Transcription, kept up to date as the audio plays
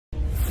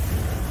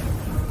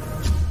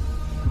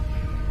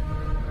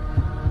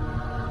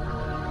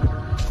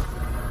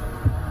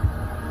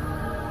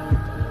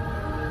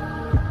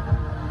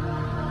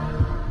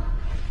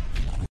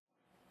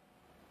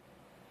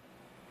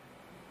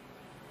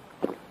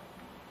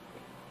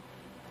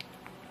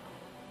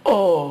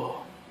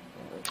Oh,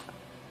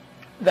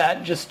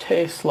 that just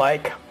tastes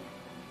like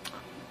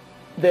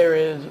there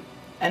is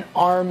an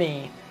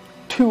army,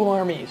 2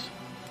 armies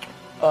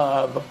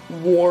of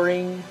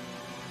warring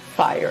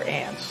fire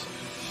ants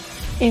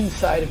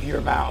inside of your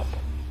mouth.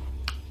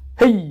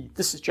 Hey,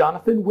 this is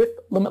Jonathan with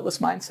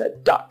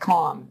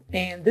LimitlessMindset.com,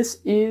 and this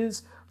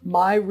is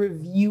my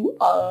review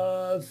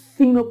of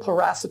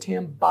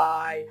Phenylpiracetam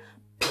by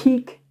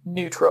Peak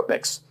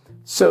Nootropics.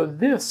 So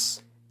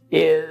this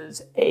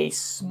is a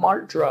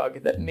smart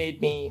drug that made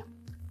me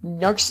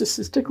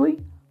narcissistically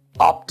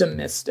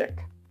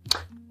optimistic.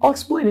 I'll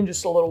explain in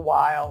just a little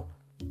while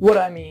what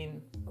I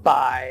mean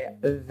by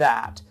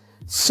that.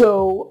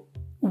 So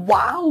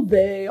while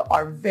they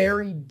are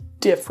very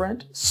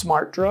different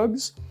smart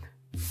drugs,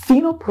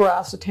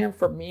 Phenylpiracetam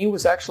for me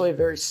was actually a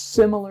very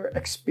similar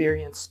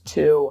experience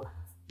to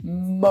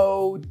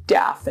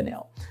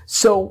modafinil.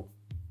 So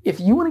if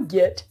you want to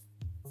get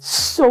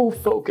so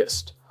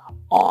focused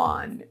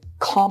on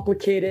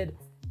complicated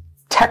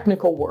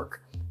technical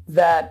work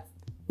that,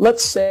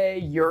 let's say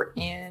you're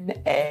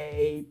in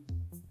a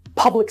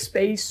public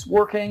space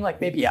working, like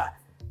maybe a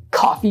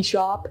coffee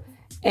shop,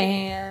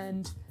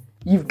 and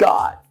you've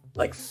got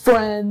like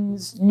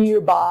friends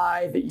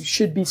nearby that you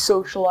should be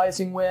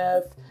socializing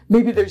with.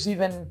 Maybe there's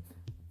even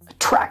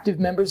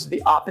attractive members of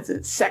the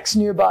opposite sex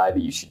nearby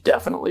that you should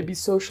definitely be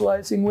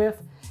socializing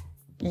with.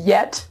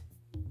 Yet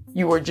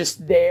you were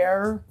just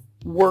there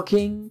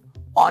working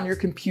on your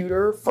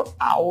computer for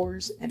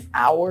hours and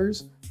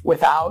hours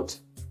without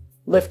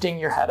lifting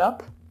your head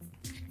up.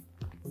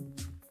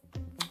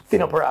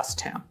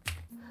 Phenylpiracetam.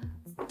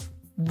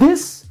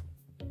 This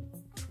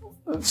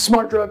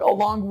smart drug,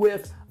 along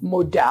with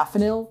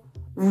modafinil,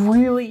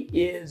 really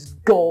is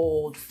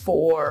gold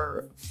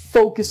for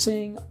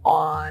focusing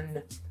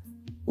on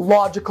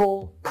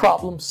logical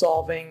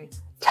problem-solving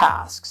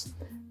tasks.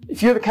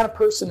 If you're the kind of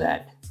person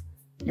that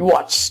you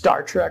watch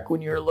Star Trek when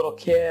you were a little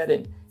kid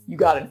and you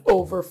got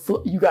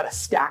a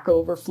Stack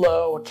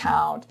Overflow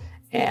account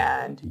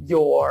and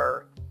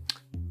your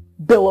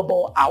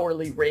billable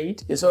hourly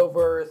rate is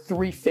over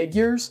 3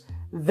 figures,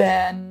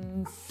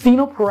 then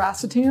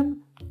Phenylpiracetam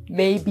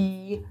may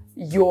be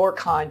your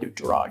kind of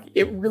drug.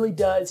 It really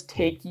does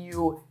take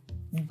you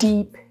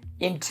deep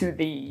into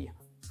the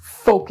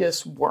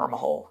focus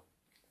wormhole.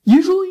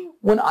 Usually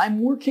when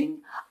I'm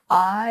working,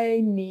 I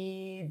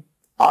need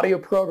audio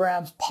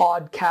programs,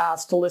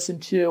 podcasts to listen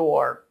to,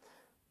 or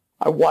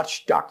I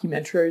watch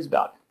documentaries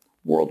about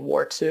World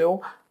War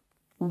II.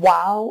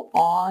 While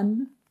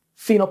on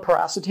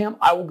Phenylpiracetam,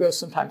 I will go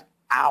sometimes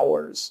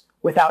hours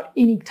without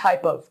any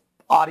type of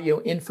audio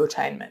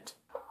infotainment.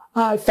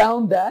 I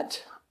found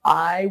that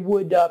I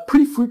would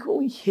pretty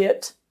frequently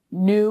hit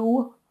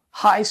new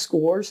high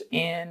scores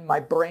in my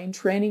brain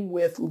training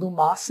with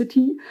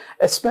Lumosity,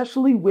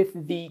 especially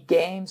with the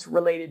games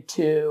related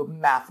to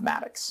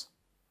mathematics.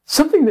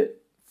 Something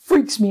that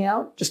freaks me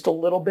out just a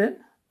little bit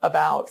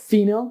about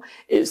phenyl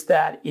is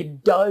that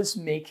it does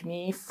make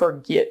me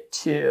forget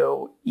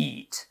to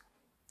eat.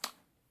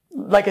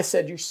 Like I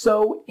said, you're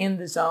so in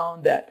the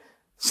zone that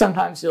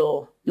sometimes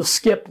you'll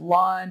skip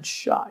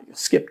lunch, you'll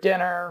skip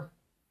dinner,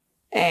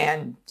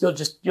 and you'll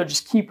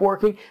just keep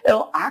working.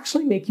 It'll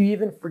actually make you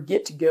even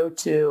forget to go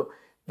to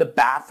the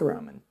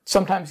bathroom. And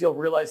sometimes you'll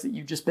realize that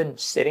you've just been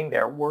sitting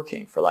there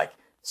working for like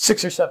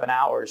 6 or 7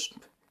 hours,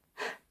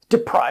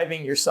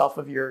 depriving yourself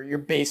of your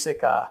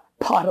basic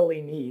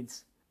bodily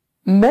needs.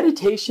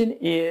 Meditation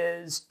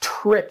is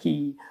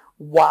tricky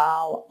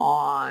while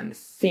on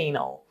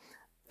phenyl,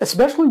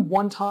 especially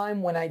one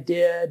time when I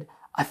did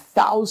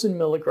 1,000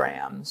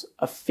 milligrams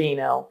of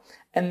phenyl,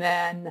 and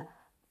then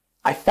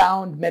I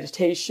found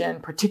meditation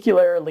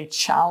particularly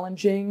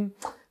challenging,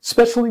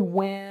 especially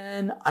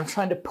when I'm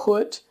trying to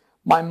put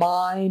my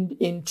mind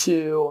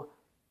into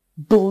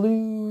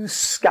blue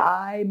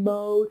sky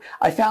mode.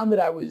 I found that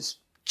I was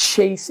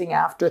chasing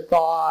after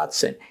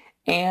thoughts and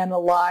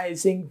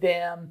analyzing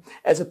them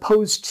as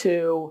opposed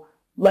to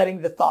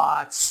letting the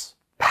thoughts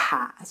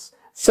pass.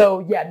 So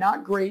yeah,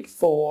 not great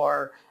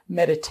for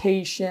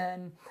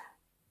meditation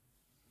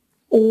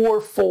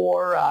or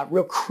for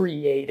real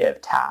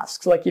creative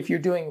tasks. Like if you're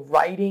doing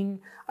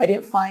writing, I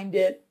didn't find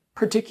it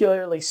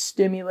particularly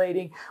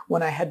stimulating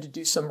when I had to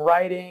do some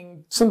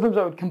writing. Sometimes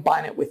I would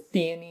combine it with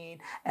theanine,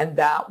 and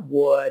that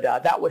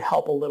would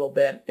help a little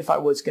bit if I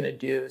was going to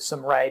do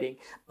some writing.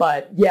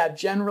 But yeah,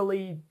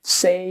 generally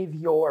save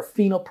your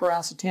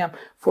Phenylpiracetam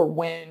for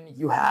when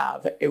you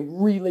have a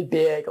really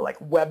big like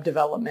web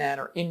development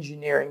or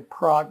engineering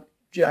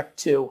project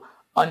to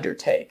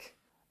undertake.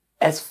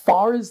 As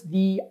far as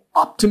the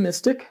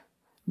optimistic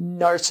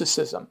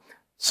narcissism,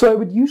 so I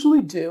would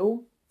usually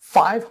do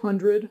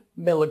 500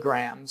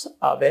 milligrams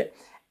of it,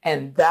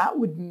 and that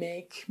would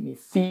make me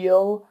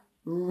feel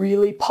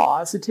really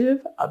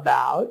positive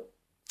about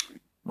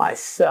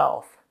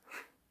myself,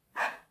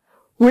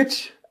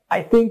 which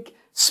I think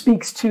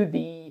speaks to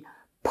the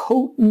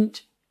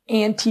potent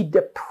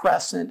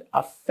antidepressant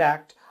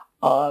effect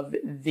of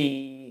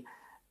the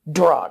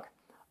drug.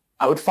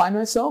 I would find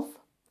myself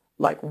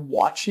like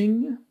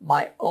watching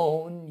my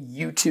own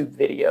YouTube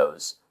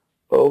videos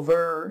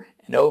over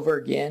and over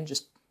again,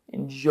 just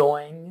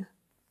enjoying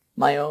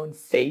my own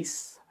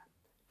face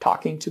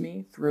talking to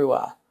me through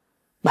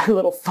my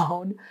little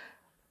phone.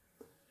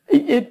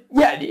 It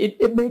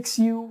makes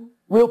you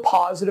real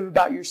positive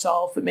about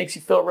yourself. It makes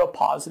you feel real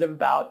positive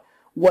about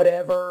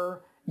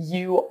whatever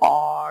you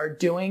are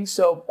doing.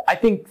 So I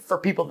think for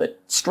people that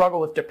struggle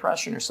with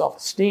depression or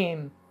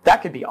self-esteem,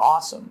 that could be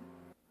awesome.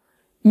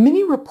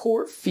 Many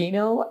report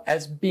Pheno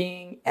as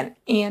being an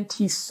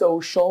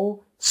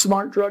antisocial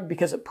smart drug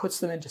because it puts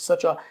them into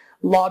such a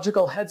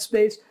logical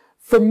headspace.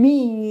 For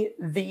me,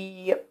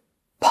 the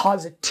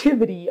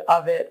positivity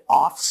of it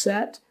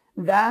offset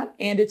that,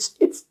 and it's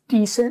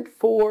decent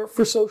for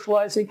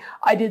socializing.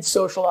 I did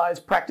socialize,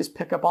 practice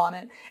pickup on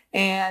it,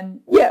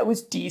 and yeah, it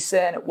was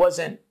decent. It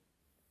wasn't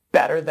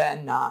better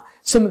than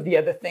some of the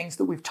other things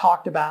that we've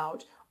talked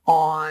about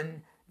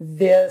on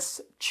this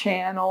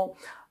channel.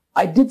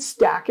 I did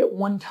stack it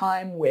one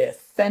time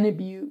with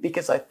phenibut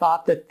because I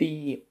thought that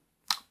the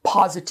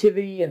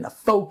positivity and the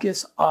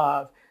focus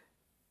of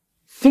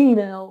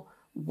phenyl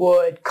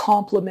would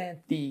complement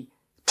the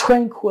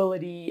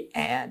tranquility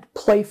and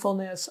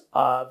playfulness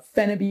of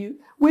phenibut,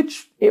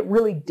 which it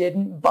really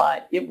didn't,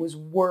 but it was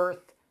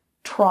worth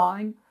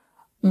trying.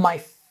 My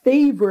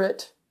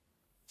favorite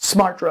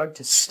smart drug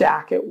to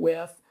stack it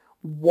with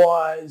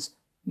was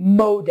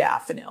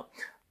modafinil.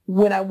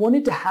 When I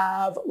wanted to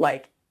have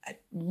like a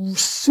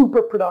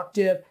super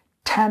productive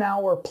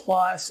 10-hour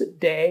plus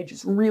day,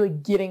 just really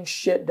getting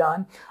shit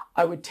done,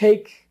 I would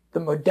take the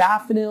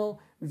modafinil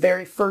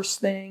very first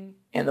thing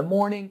in the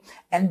morning,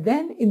 and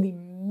then in the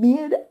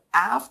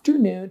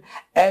mid-afternoon,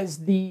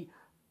 as the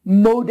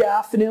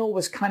modafinil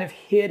was kind of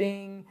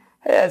hitting,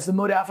 as the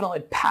modafinil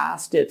had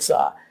passed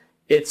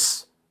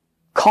its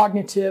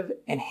cognitive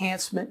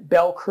enhancement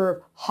bell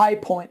curve high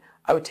point,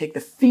 I would take the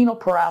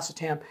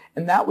phenylpiracetam,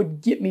 and that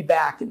would get me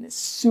back in this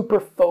super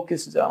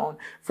focused zone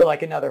for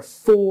like another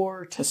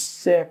 4 to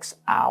 6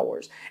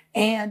 hours.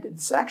 And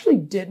this actually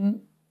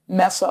didn't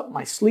mess up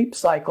my sleep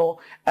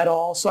cycle at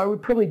all, so I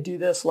would probably do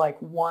this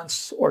like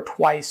once or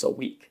twice a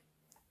week.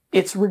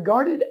 It's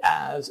regarded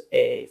as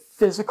a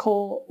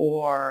physical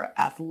or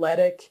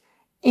athletic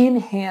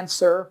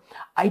enhancer.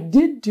 I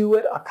did do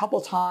it a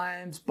couple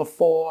times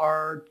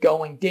before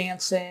going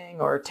dancing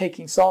or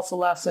taking salsa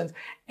lessons,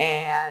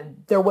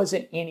 and there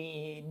wasn't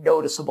any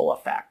noticeable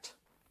effect.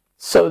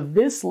 So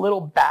this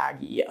little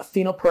baggie of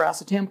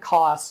phenylpiracetam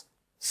costs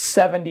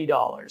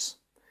 $70.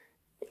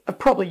 I've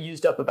probably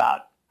used up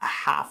about a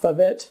half of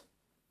it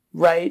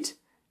right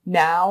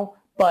now,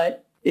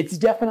 but it's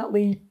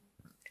definitely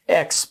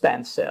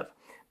expensive.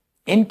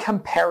 In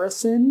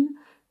comparison,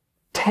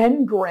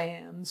 10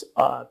 grams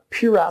of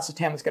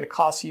piracetam is going to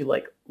cost you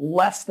like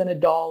less than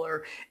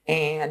 $1,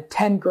 and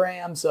 10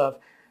 grams of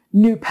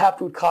new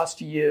pep would cost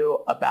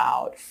you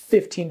about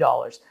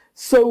 $15.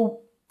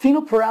 So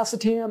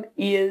phenylpiracetam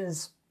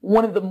is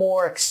one of the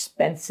more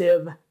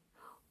expensive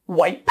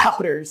white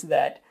powders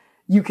that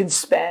you can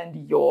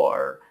spend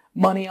your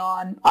money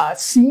on.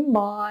 See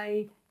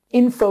my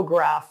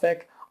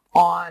infographic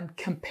on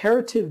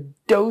comparative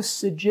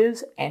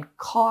dosages and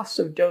costs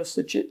of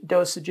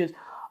dosages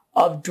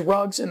of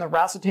drugs in the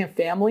Racetam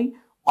family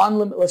on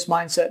Limitless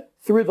Mindset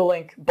through the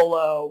link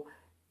below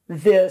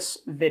this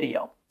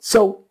video.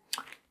 So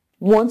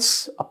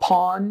once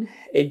upon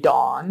a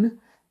dawn,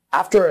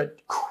 after a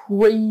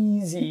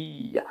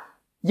crazy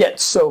yet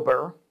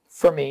sober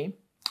for me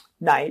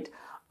night,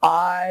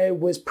 I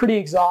was pretty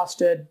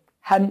exhausted,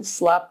 hadn't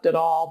slept at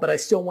all, but I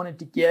still wanted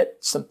to get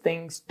some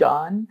things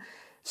done.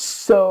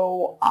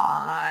 So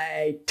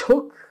I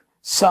took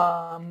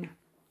some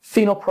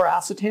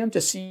phenylpiracetam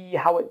to see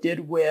how it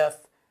did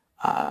with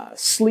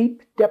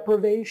sleep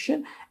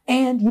deprivation.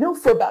 And,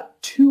 for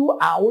about 2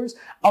 hours,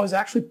 I was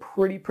actually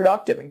pretty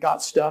productive and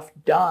got stuff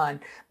done.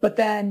 But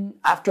then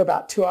after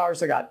about 2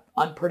 hours, I got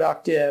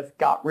unproductive,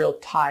 got real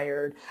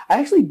tired. I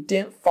actually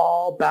didn't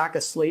fall back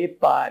asleep,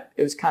 but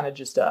it was kind of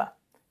just a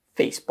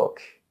Facebook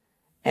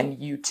and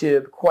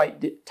YouTube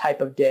quite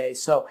type of day.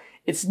 So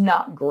it's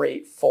not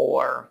great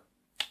for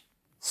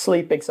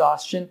sleep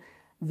exhaustion.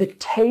 The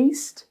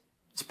taste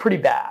is pretty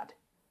bad.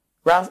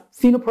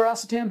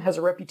 Phenylpiracetam has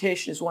a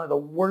reputation as one of the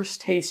worst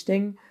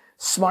tasting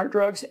smart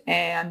drugs,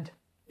 and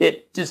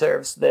it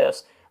deserves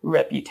this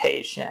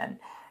reputation.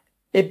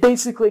 It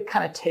basically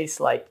kind of tastes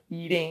like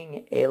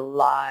eating a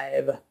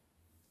live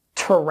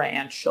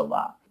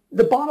tarantula.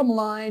 The bottom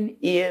line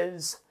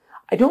is,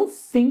 I don't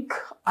think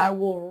I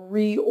will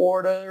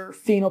reorder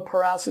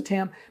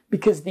phenylpiracetam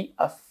because the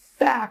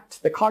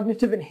effect, the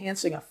cognitive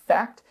enhancing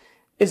effect,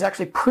 is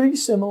actually pretty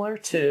similar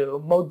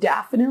to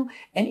modafinil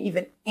and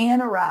even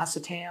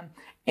aniracetam.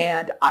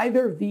 And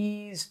either of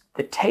these,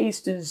 the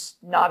taste is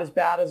not as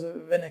bad as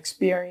an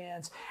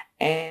experience,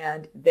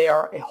 and they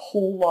are a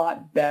whole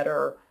lot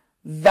better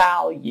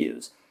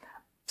values.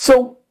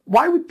 So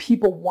why would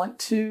people want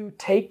to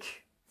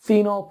take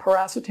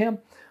phenylpiracetam?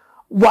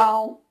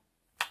 Well,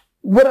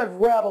 what I've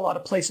read a lot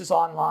of places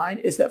online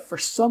is that for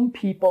some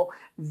people,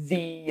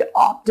 the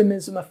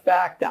optimism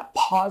effect, that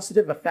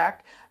positive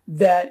effect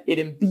that it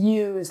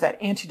imbues, that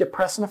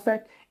antidepressant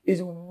effect,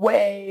 is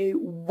way,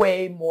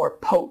 way more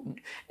potent.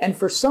 And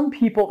for some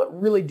people that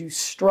really do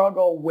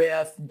struggle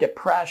with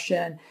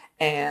depression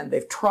and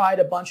they've tried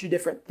a bunch of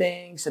different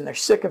things and they're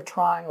sick of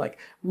trying like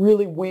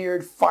really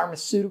weird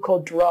pharmaceutical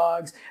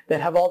drugs that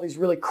have all these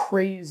really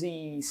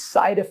crazy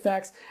side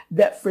effects,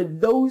 that for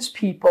those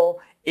people,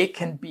 it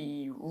can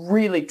be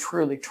really,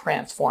 truly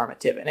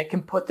transformative, and it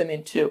can put them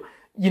into,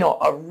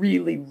 a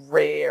really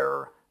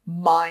rare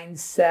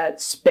mindset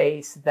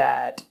space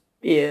that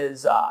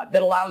is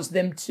that allows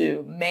them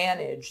to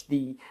manage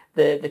the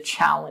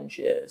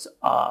challenges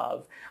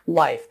of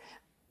life.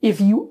 If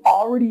you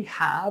already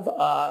have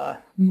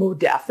a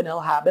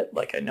modafinil habit,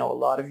 like I know a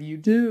lot of you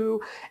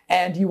do,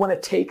 and you want to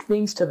take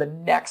things to the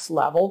next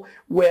level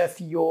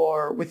with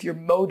your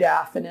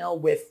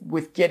modafinil,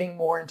 with getting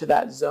more into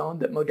that zone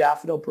that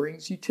modafinil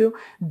brings you to,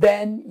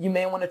 then you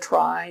may want to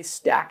try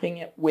stacking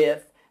it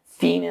with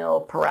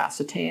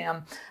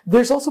phenylpiracetam.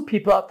 There's also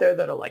people out there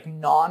that are like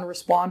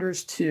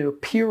non-responders to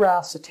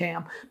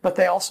piracetam, but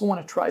they also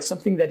want to try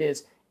something that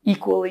is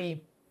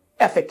equally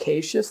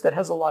efficacious, that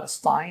has a lot of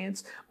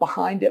science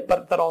behind it,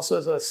 but that also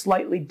has a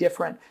slightly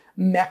different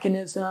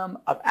mechanism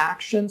of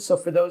action. So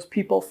for those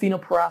people,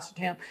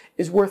 phenylpiracetam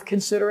is worth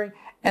considering.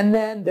 And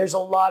then there's a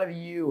lot of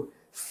you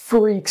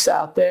freaks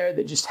out there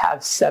that just have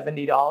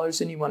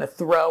 $70 and you want to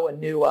throw a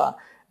new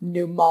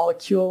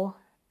molecule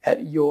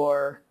at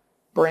your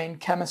brain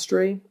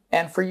chemistry.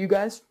 And for you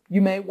guys,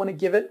 you may want to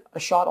give it a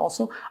shot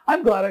also.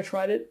 I'm glad I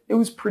tried it. It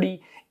was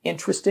pretty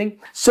interesting.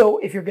 So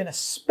if you're going to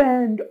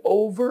spend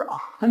over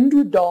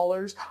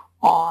 $100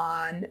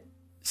 on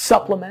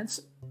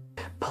supplements,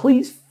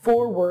 please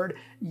forward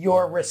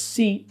your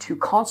receipt to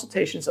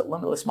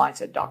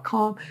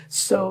consultations@limitlessmindset.com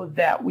so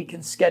that we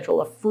can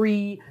schedule a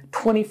free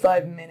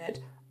 25-minute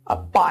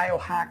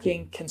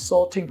biohacking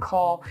consulting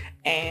call,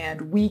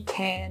 and we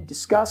can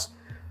discuss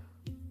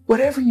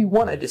whatever you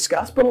want to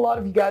discuss. But a lot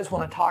of you guys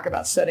want to talk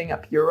about setting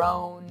up your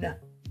own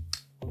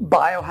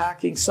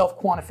biohacking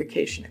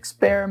self-quantification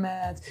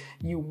experiments.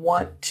 You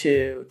want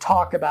to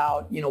talk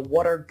about,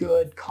 what are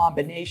good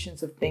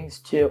combinations of things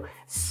to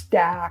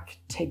stack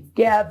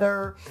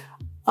together.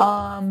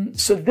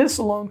 So this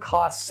alone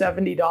costs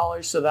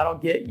 $70. So that'll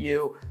get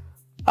you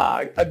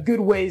a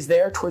good ways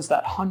there towards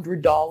that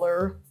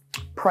 $100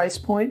 price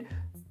point.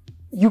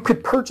 You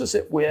could purchase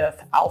it with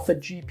Alpha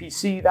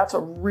GPC. That's a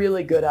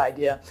really good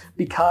idea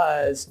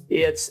because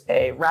it's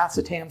a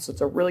Racetam, so it's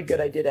a really good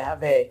idea to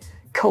have a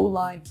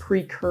choline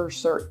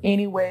precursor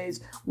anyways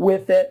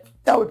with it.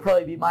 That would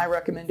probably be my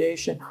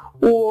recommendation.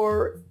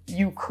 Or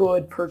you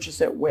could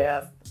purchase it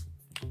with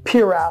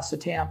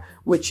piracetam,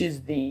 which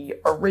is the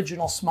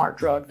original smart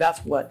drug.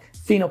 That's what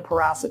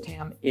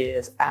phenylpiracetam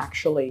is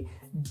actually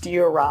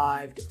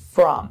derived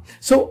from.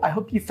 So I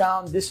hope you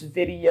found this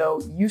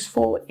video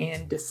useful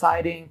in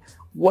deciding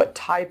what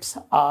types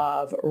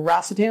of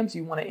racetams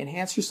you want to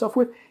enhance yourself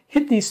with.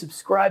 Hit the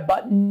subscribe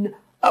button.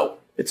 Oh,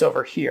 it's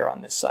over here on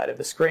this side of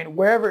the screen.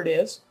 Wherever it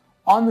is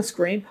on the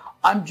screen,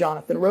 I'm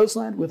Jonathan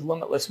Roseland with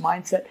Limitless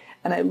Mindset,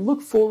 and I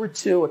look forward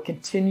to a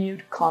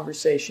continued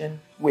conversation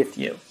with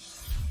you.